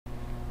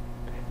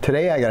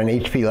Today I got an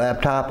HP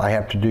laptop. I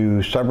have to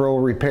do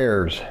several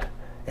repairs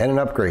and an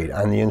upgrade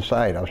on the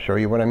inside. I'll show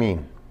you what I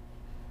mean.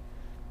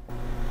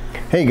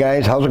 Hey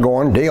guys, how's it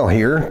going? Dale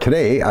here.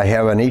 Today I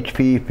have an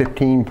HP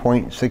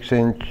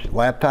 15.6-inch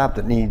laptop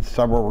that needs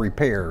several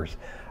repairs.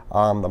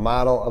 The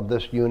model of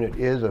this unit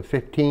is a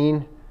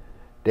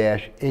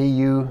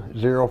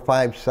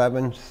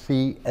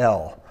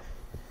 15-AU057CL.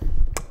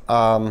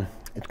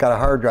 It's got a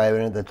hard drive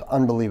in it that's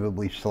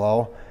unbelievably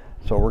slow.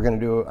 So I'm going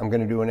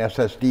to do an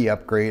SSD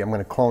upgrade. I'm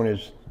going to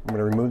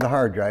remove the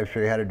hard drive, show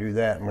you how to do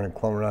that. I'm going to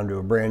clone it onto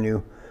a brand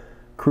new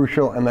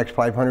Crucial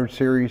MX500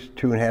 series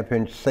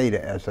 2.5-inch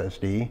SATA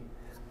SSD.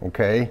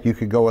 Okay, you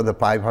could go with a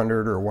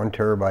 500 or 1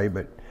 terabyte,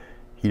 but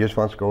he just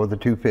wants to go with the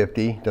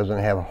 250. Doesn't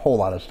have a whole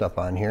lot of stuff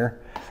on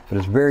here, but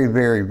it's very,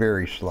 very,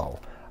 very slow.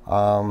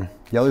 The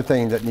other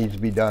thing that needs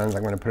to be done is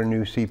I'm going to put a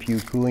new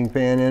CPU cooling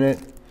fan in it.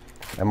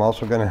 I'm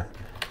also going to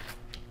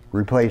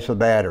replace the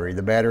battery.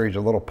 The battery's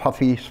a little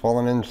puffy,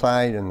 swollen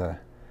inside, and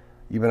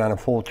even on a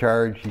full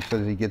charge, he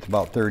says he gets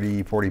about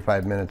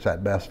 30-45 minutes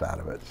at best out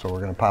of it. So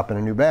we're going to pop in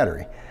a new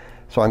battery.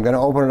 So I'm going to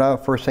open it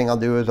up. First thing I'll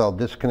do is I'll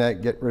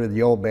disconnect, get rid of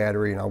the old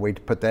battery, and I'll wait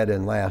to put that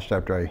in last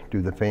after I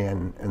do the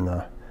fan and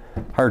the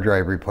hard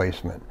drive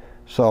replacement.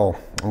 So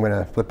I'm going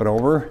to flip it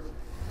over.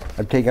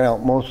 I've taken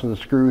out most of the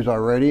screws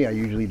already. I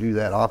usually do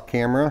that off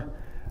camera,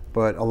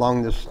 but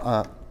along this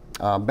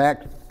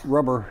back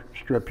rubber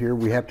strip here,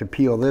 we have to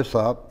peel this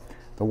up.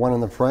 The one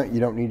in the front you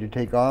don't need to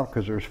take off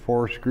because there's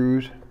 4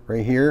 screws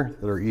right here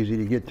that are easy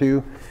to get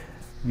to.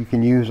 You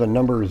can use a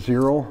number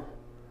 0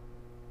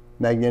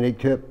 magnetic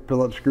tip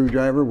Phillips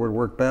screwdriver, would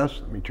work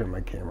best. Let me turn my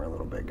camera a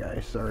little bit,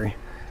 guys, sorry.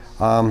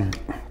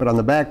 But on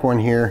the back one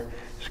here,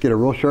 just get a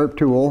real sharp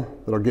tool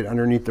that'll get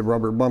underneath the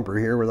rubber bumper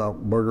here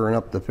without burgering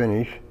up the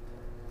finish.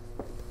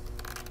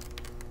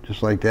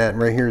 Just like that,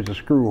 and right here is a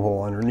screw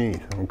hole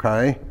underneath,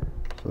 okay?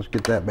 So let's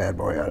get that bad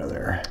boy out of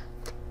there.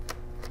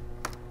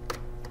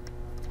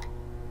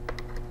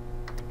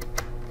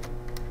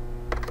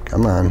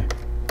 Come on.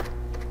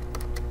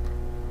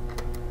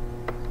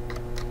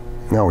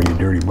 No, you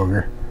dirty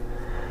booger.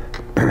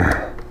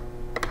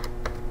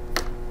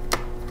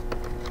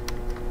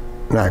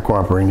 Not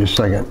cooperating, just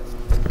a second.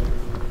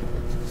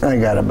 I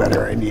got a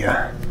better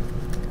idea.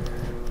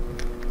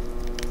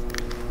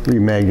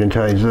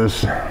 Remagnetize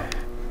this.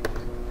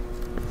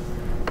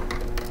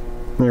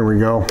 There we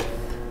go.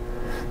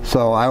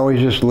 So I always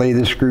just lay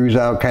the screws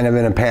out kind of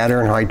in a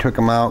pattern how I took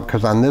them out,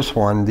 because on this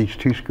one, these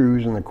 2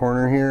 screws in the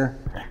corner here,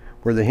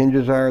 where the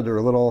hinges are, they're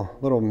a little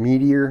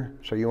meatier,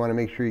 so you want to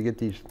make sure you get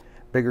these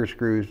bigger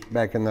screws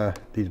back in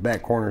these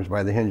back corners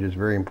by the hinges.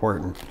 Very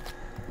important.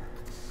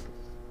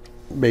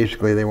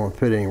 Basically, they won't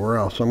fit anywhere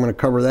else. So I'm going to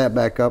cover that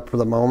back up for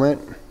the moment.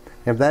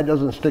 If that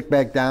doesn't stick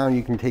back down,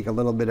 you can take a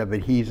little bit of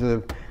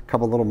adhesive, a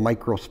couple little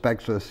micro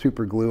specks of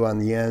super glue on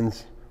the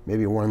ends,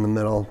 maybe one in the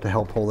middle to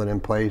help hold it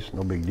in place.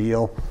 No big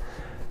deal.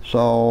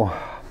 So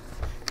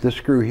this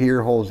screw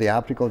here holds the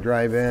optical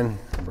drive in.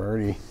 I've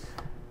already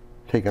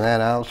taking that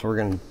out, so we're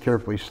going to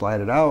carefully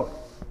slide it out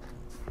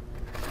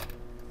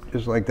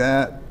just like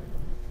that.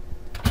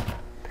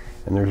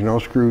 And there's no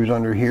screws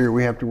under here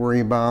we have to worry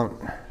about.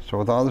 So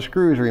with all the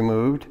screws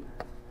removed,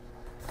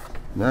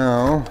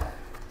 now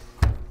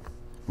I'm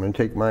going to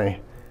take my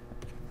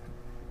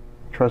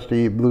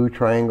trusty blue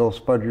triangle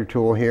spudger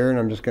tool here, and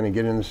I'm just going to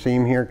get in the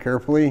seam here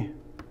carefully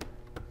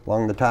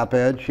along the top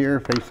edge here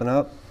facing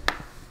up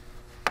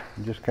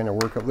and just kind of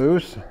work it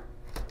loose.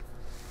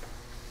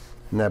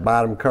 And that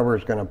bottom cover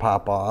is going to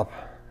pop off,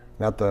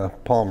 not the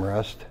palm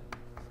rest,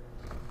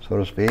 so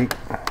to speak.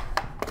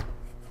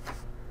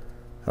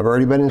 I've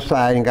already been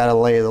inside and got a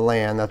lay of the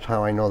land. That's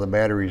how I know the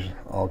battery's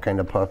all kind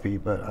of puffy,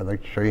 but I'd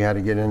like to show you how to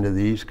get into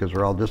these because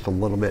they're all just a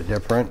little bit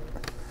different.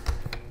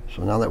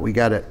 So now that we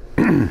got it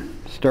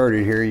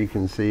started here, you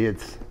can see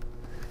it's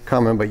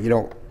coming, but you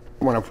don't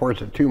want to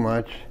force it too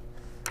much.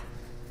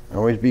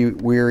 Always be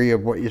wary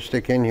of what you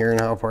stick in here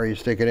and how far you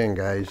stick it in,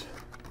 guys.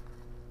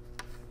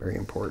 Very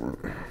important.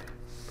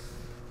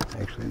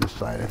 Actually, this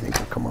side I think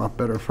will come off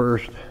better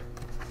first.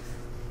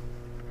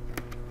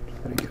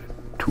 Gotta get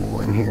a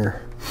tool in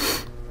here.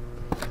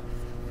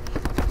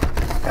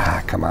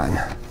 Ah, come on.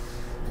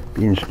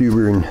 Being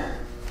stubborn.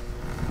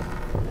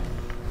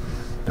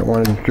 Don't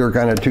want to jerk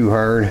on it too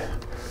hard.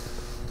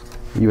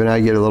 Even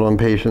I get a little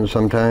impatient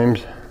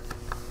sometimes.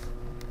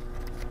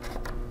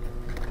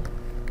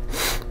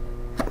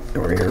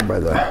 Over here by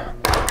the,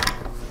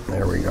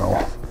 there we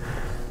go.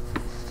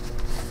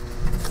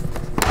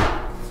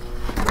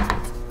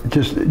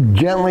 Just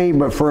gently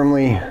but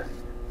firmly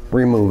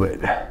remove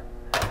it.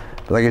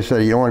 Like I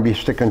said, you don't want to be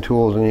sticking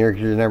tools in here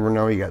because you never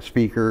know. You got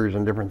speakers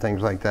and different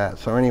things like that.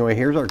 So anyway,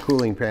 here's our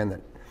cooling fan that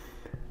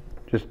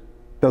just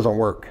doesn't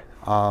work.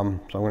 So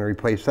I'm going to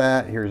replace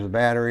that. Here's the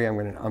battery. I'm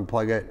going to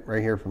unplug it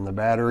right here from the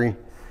battery.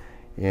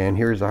 And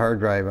here's the hard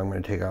drive I'm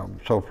going to take out.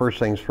 So first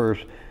things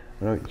first,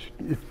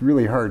 it's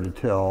really hard to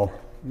tell.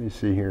 Let me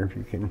see here if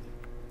you can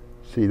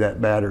see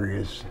that battery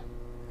is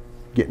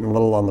getting a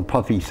little on the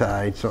puffy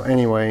side. So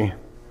anyway,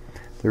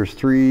 there's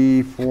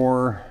 3,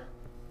 4,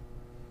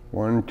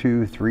 1,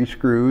 2, 3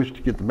 screws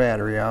to get the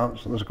battery out.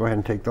 So let's go ahead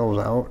and take those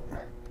out.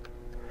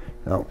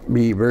 Now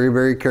be very,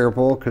 very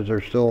careful because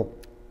there's still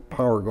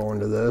power going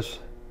to this.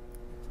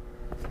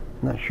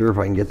 Not sure if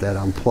I can get that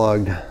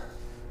unplugged.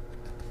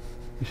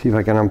 Let's see if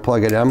I can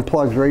unplug it. It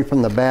unplugs right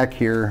from the back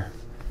here.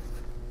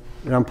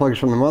 It unplugs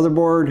from the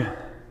motherboard.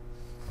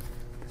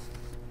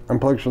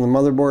 Unplugs from the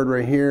motherboard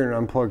right here,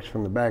 and unplugs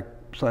from the back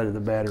side of the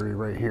battery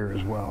right here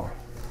as well.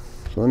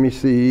 So let me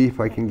see if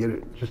I can get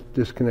it just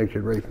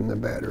disconnected right from the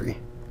battery.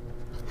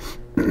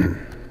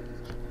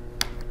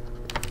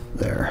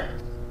 There.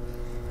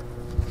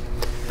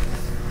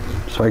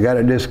 So I got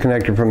it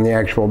disconnected from the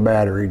actual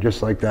battery,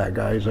 just like that,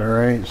 guys. All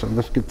right, so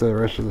let's get the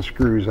rest of the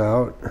screws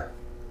out.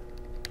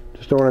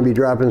 Just don't want to be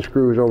dropping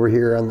screws over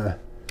here on the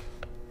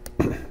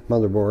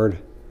motherboard.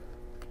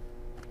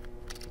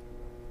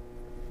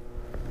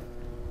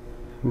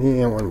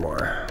 And one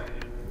more.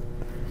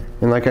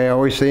 And like I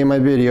always say in my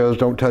videos,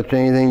 don't touch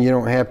anything you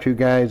don't have to,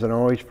 guys, and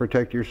always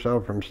protect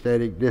yourself from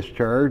static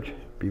discharge.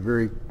 Be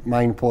very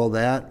mindful of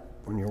that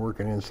when you're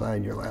working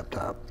inside your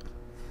laptop.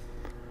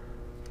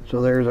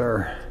 So there's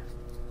our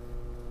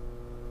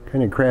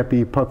kind of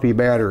crappy, puffy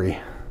battery.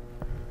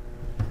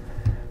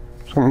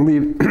 So I'm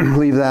going to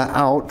leave that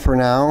out for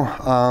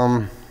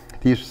now.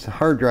 These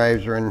hard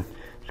drives are in,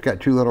 it's got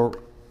 2 little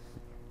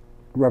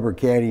rubber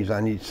caddies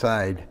on each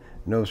side.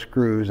 No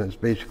screws, and it's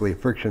basically a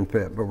friction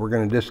fit, but we're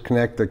going to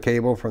disconnect the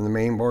cable from the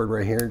main board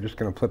right here. Just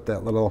going to flip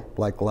that little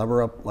black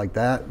lever up like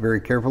that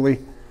very carefully,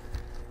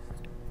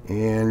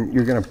 and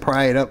you're going to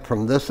pry it up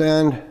from this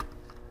end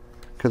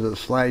because it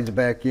slides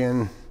back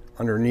in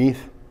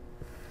underneath.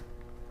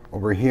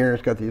 Over here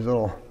it's got these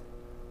little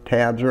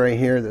tabs right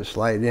here that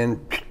slide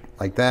in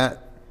like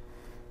that,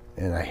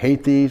 and I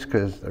hate these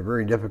because they're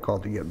very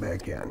difficult to get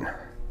back in.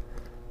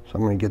 So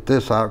I'm going to get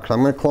this out because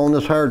I'm going to clone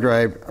this hard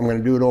drive. I'm going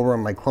to do it over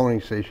on my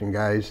cloning station,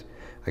 guys.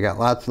 I got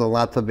lots of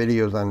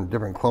videos on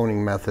different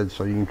cloning methods,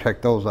 so you can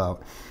check those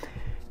out.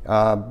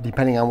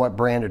 Depending on what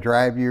brand of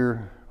drive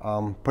you're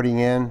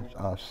putting in,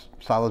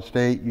 solid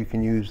state, you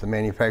can use the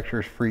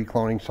manufacturer's free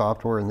cloning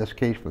software. In this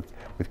case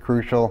with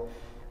Crucial,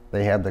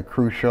 they have the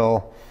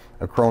Crucial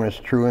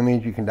Acronis True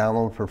Image you can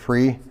download for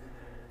free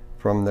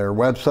from their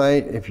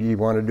website. If you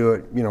want to do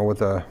it, you know,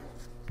 with a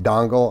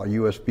dongle, a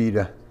USB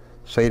to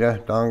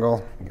SATA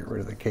dongle. Get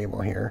rid of the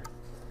cable here.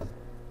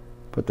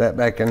 Put that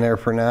back in there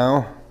for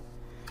now.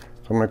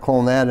 So I'm going to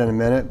clone that in a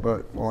minute,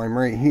 but while I'm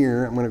right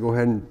here, I'm going to go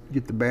ahead and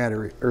get the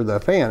battery or the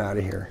fan out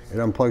of here. It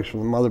unplugs from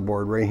the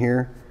motherboard right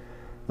here.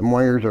 The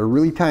wires are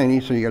really tiny,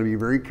 so you got to be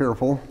very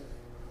careful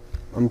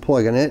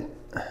unplugging it.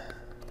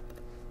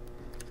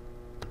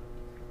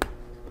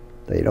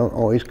 They don't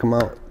always come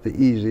out the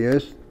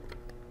easiest.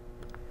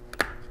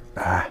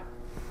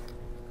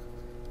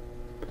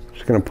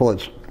 Just going to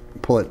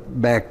pull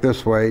it back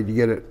this way to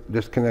get it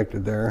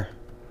disconnected there,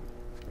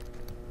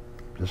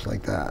 just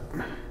like that.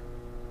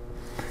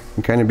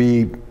 And kind of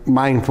be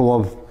mindful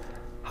of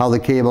how the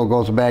cable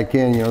goes back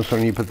in, you know, so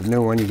when you put the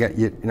new one,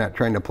 you're not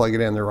trying to plug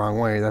it in the wrong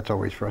way. That's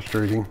always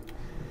frustrating.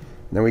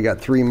 Then we got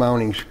 3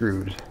 mounting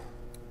screws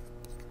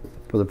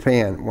for the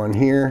fan. One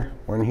here,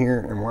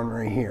 and one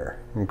right here.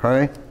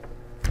 Okay?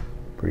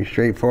 Pretty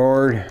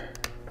straightforward.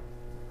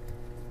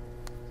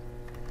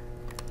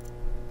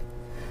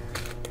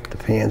 The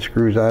fan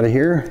screws out of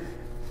here.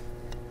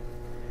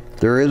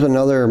 There is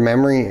another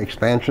memory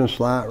expansion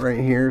slot right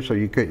here, so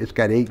you could, it's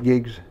got 8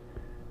 gigs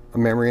of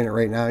memory in it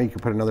right now. You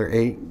could put another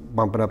 8,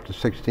 bump it up to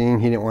 16.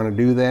 He didn't want to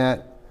do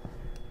that.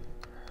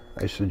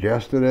 I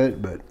suggested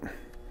it, but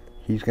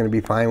he's going to be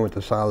fine with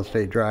the solid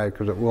state drive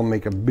because it will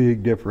make a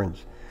big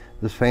difference.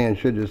 This fan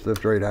should just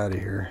lift right out of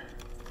here.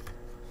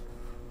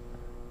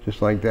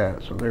 Just like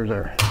that. So there's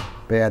our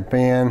bad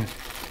fan.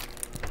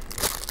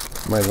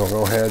 Might as well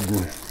go ahead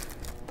and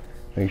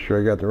make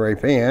sure I got the right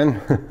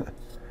fan.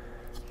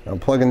 I'm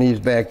plugging these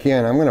back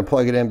in. I'm going to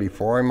plug it in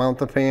before I mount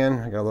the fan.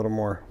 I got a little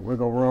more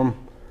wiggle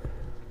room.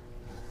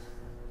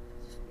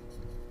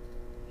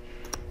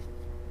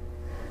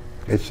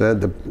 It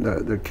said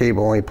the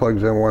cable only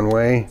plugs in one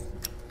way.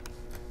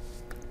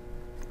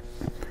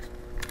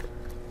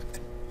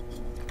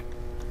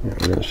 Yeah,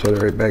 we're going to set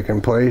it right back in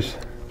place.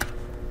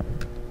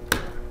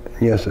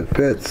 Yes, it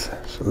fits.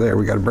 So there,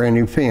 we got a brand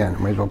new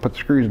fan. Might as well put the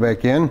screws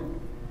back in.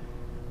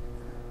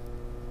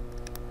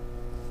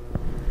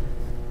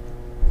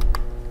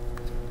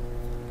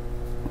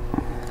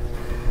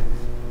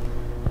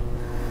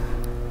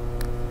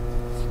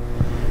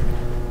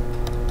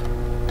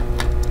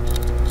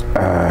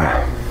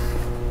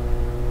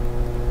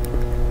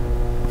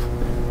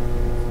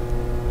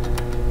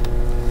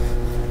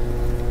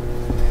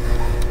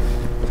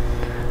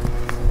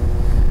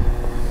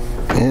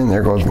 And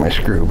there goes my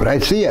screw, but I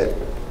see it.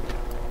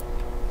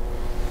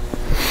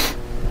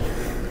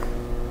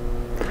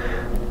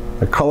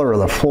 The color of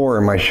the floor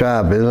in my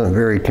shop isn't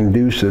very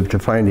conducive to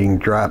finding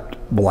dropped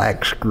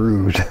black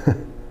screws.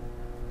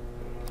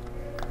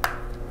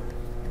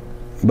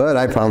 But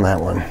I found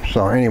that one.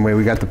 So anyway,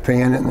 we got the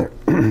fan in there.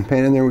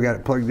 Fan in there, we got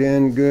it plugged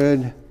in,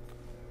 good.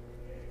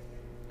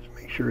 Just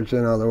make sure it's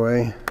in all the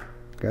way,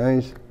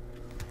 guys.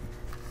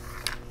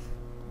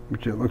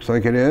 which it looks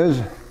like it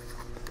is.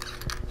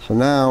 So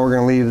now we're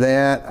going to leave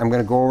that. I'm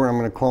going to go over and I'm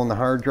going to clone the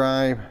hard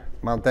drive,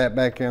 mount that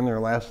back in there.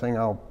 Last thing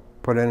I'll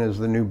put in is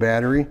the new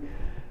battery.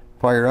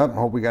 Fire up and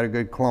hope we got a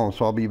good clone.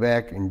 So I'll be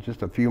back in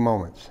just a few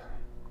moments.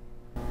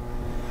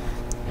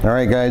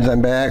 Alright guys,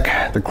 I'm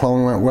back. The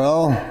clone went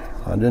well.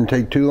 It didn't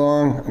take too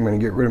long. I'm going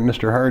to get rid of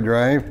Mr. Hard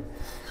Drive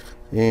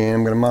and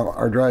I'm going to mount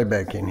our drive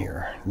back in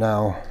here.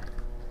 Now,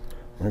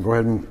 I'm going to go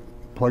ahead and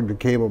plug the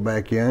cable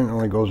back in. It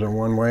only goes in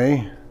one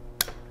way.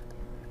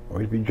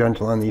 Always be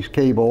gentle on these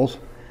cables.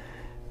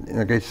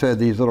 Like I said,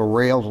 these little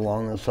rails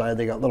along the side,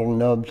 they got little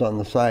nubs on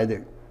the side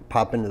that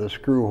pop into the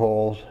screw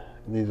holes.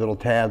 And these little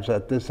tabs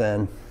at this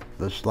end,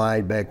 the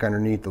slide back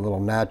underneath the little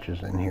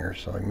notches in here.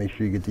 So make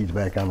sure you get these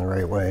back on the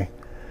right way.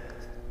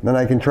 Then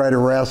I can try to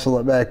wrestle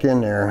it back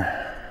in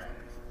there.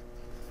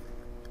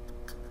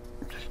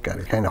 Just got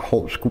to kind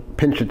of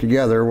pinch it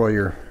together while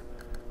you're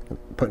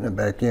putting it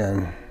back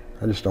in.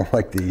 I just don't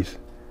like these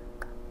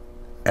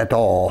at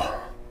all.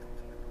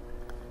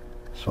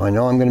 So I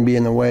know I'm going to be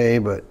in the way,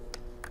 but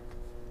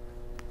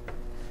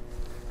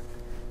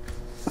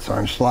so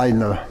I'm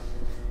sliding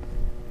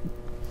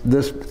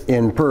this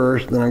in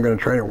first, then I'm going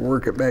to try to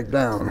work it back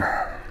down.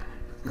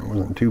 That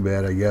wasn't too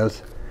bad, I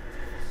guess.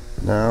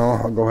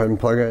 Now I'll go ahead and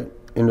plug it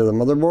into the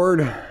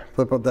motherboard,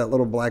 flip up that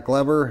little black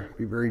lever,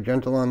 be very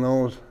gentle on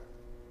those.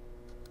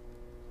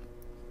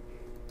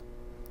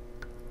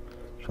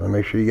 So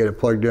make sure you get it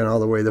plugged in all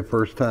the way the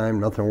first time,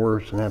 nothing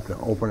worse than have to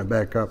open it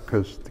back up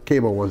because the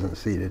cable wasn't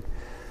seated.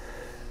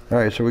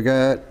 Alright, so we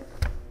got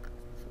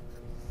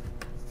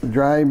the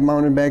drive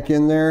mounted back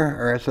in there,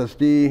 our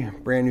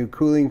SSD, brand new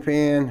cooling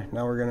fan.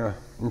 Now we're going to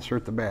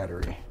insert the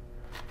battery.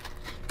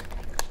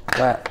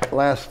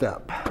 Last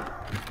step.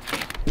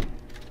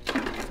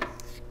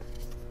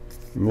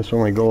 And this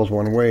only goes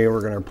one way.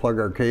 We're going to plug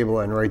our cable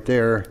in right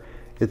there.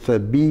 It's a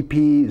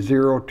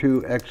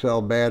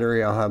BP02XL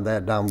battery. I'll have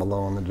that down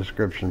below in the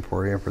description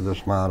for you for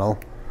this model.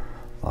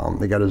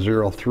 They got a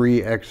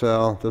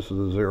 03XL. This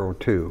is a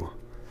 02.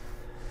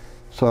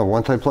 So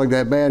once I plug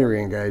that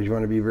battery in, guys, you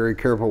want to be very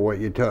careful what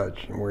you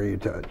touch and where you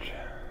touch.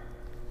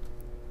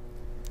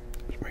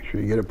 Just make sure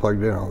you get it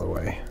plugged in all the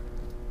way.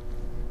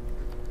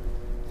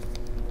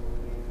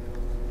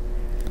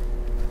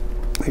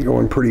 They go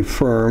in pretty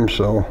firm,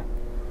 so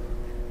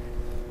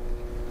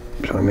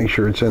just want to make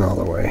sure it's in all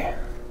the way.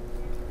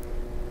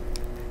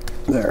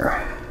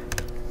 There.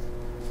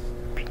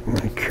 I'm going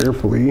to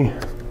carefully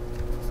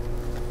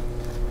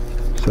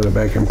set it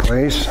back in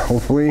place,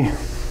 hopefully.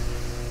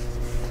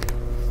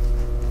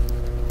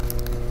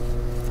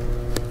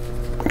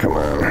 Come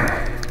on.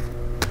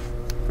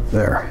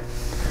 There.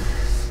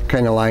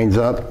 Kind of lines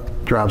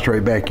up, drops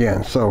right back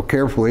in. So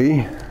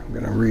carefully, I'm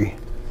going to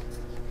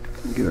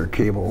get our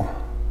cable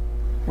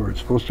where it's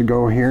supposed to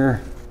go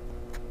here.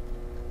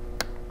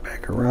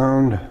 Back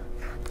around.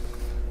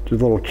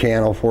 There's a little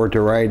channel for it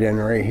to ride in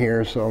right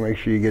here, so make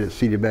sure you get it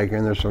seated back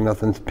in there so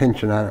nothing's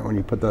pinching on it when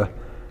you put the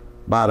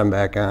bottom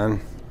back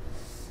on.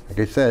 Like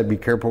I said, be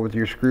careful with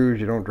your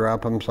screws. You don't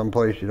drop them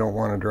someplace you don't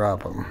want to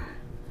drop them,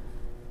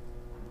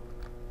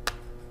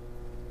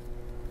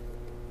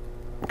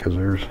 because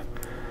there's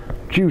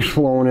juice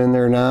flowing in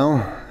there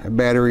now. The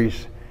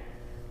battery's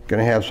going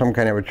to have some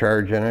kind of a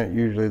charge in it.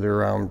 Usually they're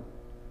around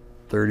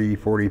 30,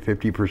 40,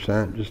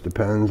 50%. Just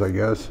depends, I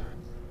guess,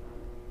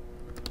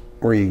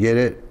 where you get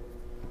it.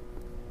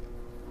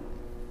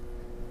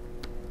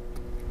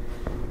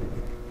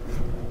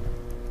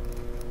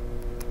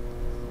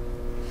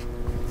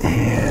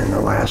 And the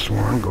last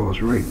one goes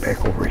right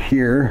back over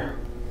here.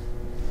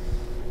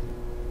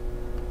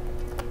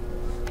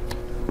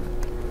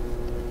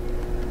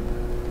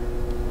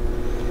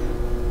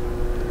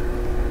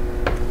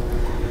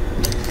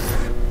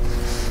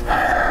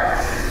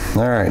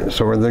 Alright,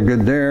 so we're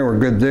good there, we're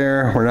good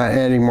there. We're not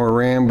adding more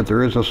RAM, but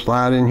there is a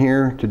slot in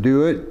here to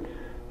do it.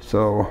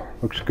 So,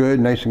 looks good,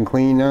 nice and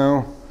clean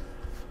now.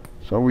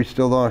 So we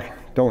still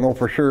don't know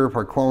for sure if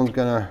our clone's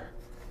gonna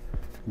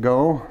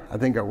go. I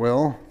think it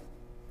will.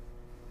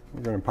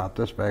 We're gonna pop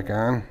this back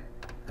on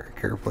very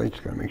carefully.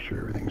 Just gotta make sure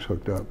everything's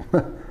hooked up.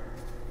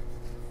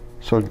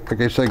 So,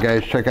 like I said,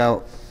 guys, check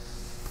out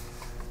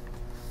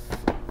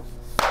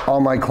all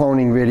my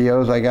cloning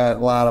videos. I got a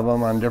lot of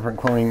them on different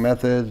cloning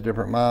methods,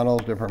 different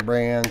models, different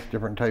brands,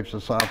 different types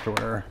of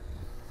software.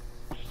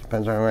 Just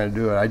depends on how I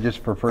do it. I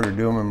just prefer to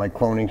do them in my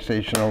cloning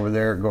station over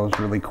there. It goes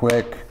really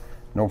quick,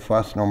 no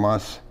fuss, no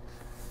muss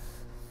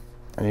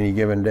on any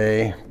given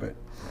day. But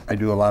I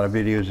do a lot of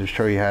videos to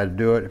show you how to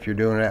do it if you're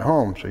doing it at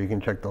home, so you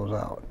can check those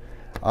out.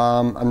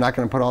 I'm not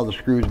going to put all the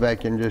screws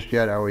back in just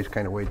yet. I always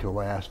kind of wait till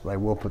last, but I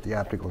will put the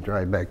optical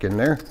drive back in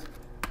there,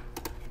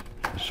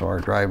 so our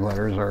drive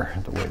letters are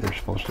the way they're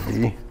supposed to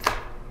be.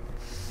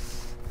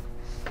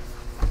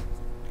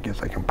 I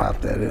guess I can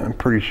pop that in. I'm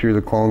pretty sure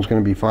the clone's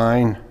going to be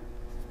fine.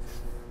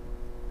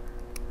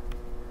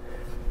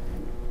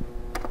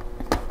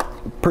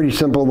 Pretty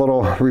simple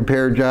little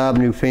repair job.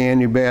 New fan,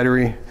 new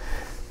battery,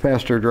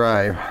 faster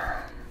drive.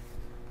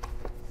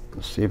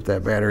 Let's see if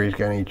that battery's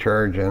got any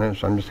charge in it.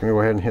 So I'm just going to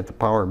go ahead and hit the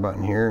power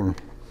button here and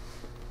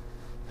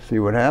see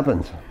what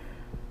happens.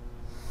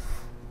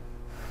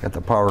 Got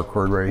the power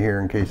cord right here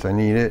in case I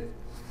need it.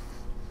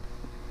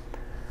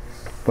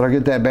 But I'll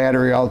get that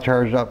battery all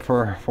charged up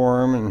for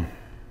him, and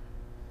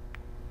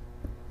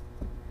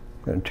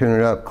gonna tune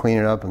it up, clean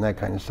it up, and that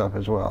kind of stuff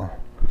as well.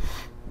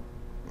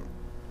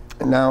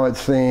 And now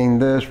it's saying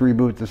this,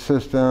 reboot the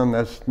system.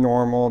 That's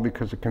normal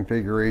because the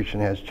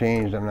configuration has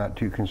changed. I'm not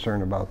too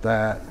concerned about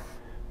that.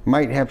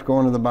 Might have to go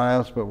into the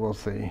BIOS, but we'll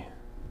see.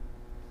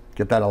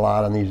 Get that a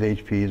lot on these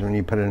HPs when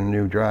you put in a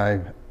new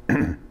drive.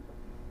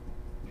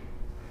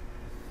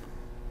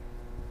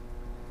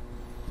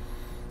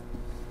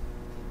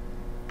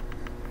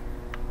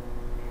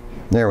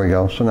 There we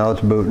go. So now it's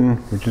booting,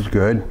 which is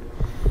good.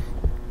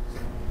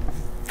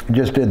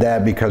 Just did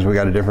that because we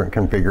got a different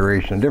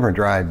configuration, a different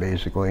drive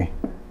basically,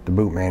 the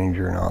boot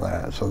manager and all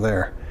that. So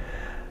there.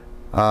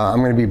 I'm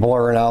going to be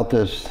blurring out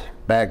this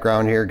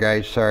background here,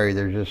 guys. Sorry,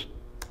 there's just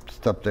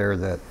stuff there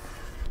that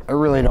I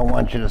really don't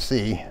want you to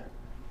see.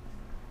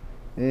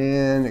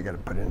 And I got to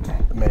put in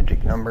the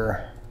magic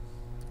number.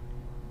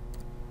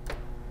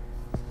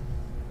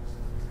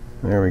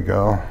 There we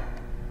go.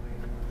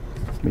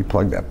 Let me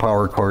plug that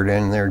power cord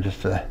in there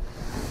just to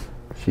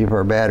see if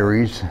our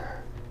batteries,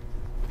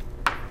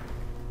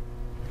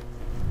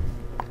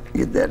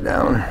 get that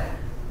down.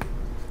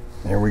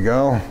 There we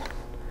go.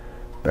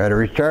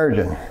 Battery's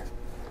charging.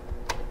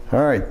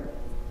 All right.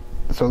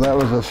 So that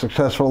was a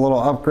successful little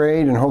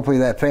upgrade, and hopefully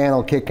that fan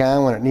will kick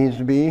on when it needs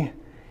to be.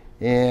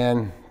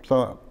 And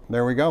so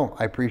there we go.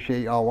 I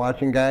appreciate y'all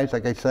watching, guys.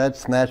 Like I said,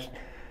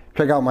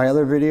 check out my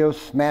other videos.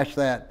 Smash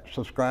that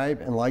subscribe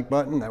and like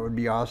button. That would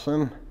be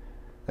awesome.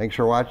 Thanks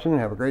for watching.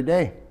 Have a great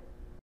day.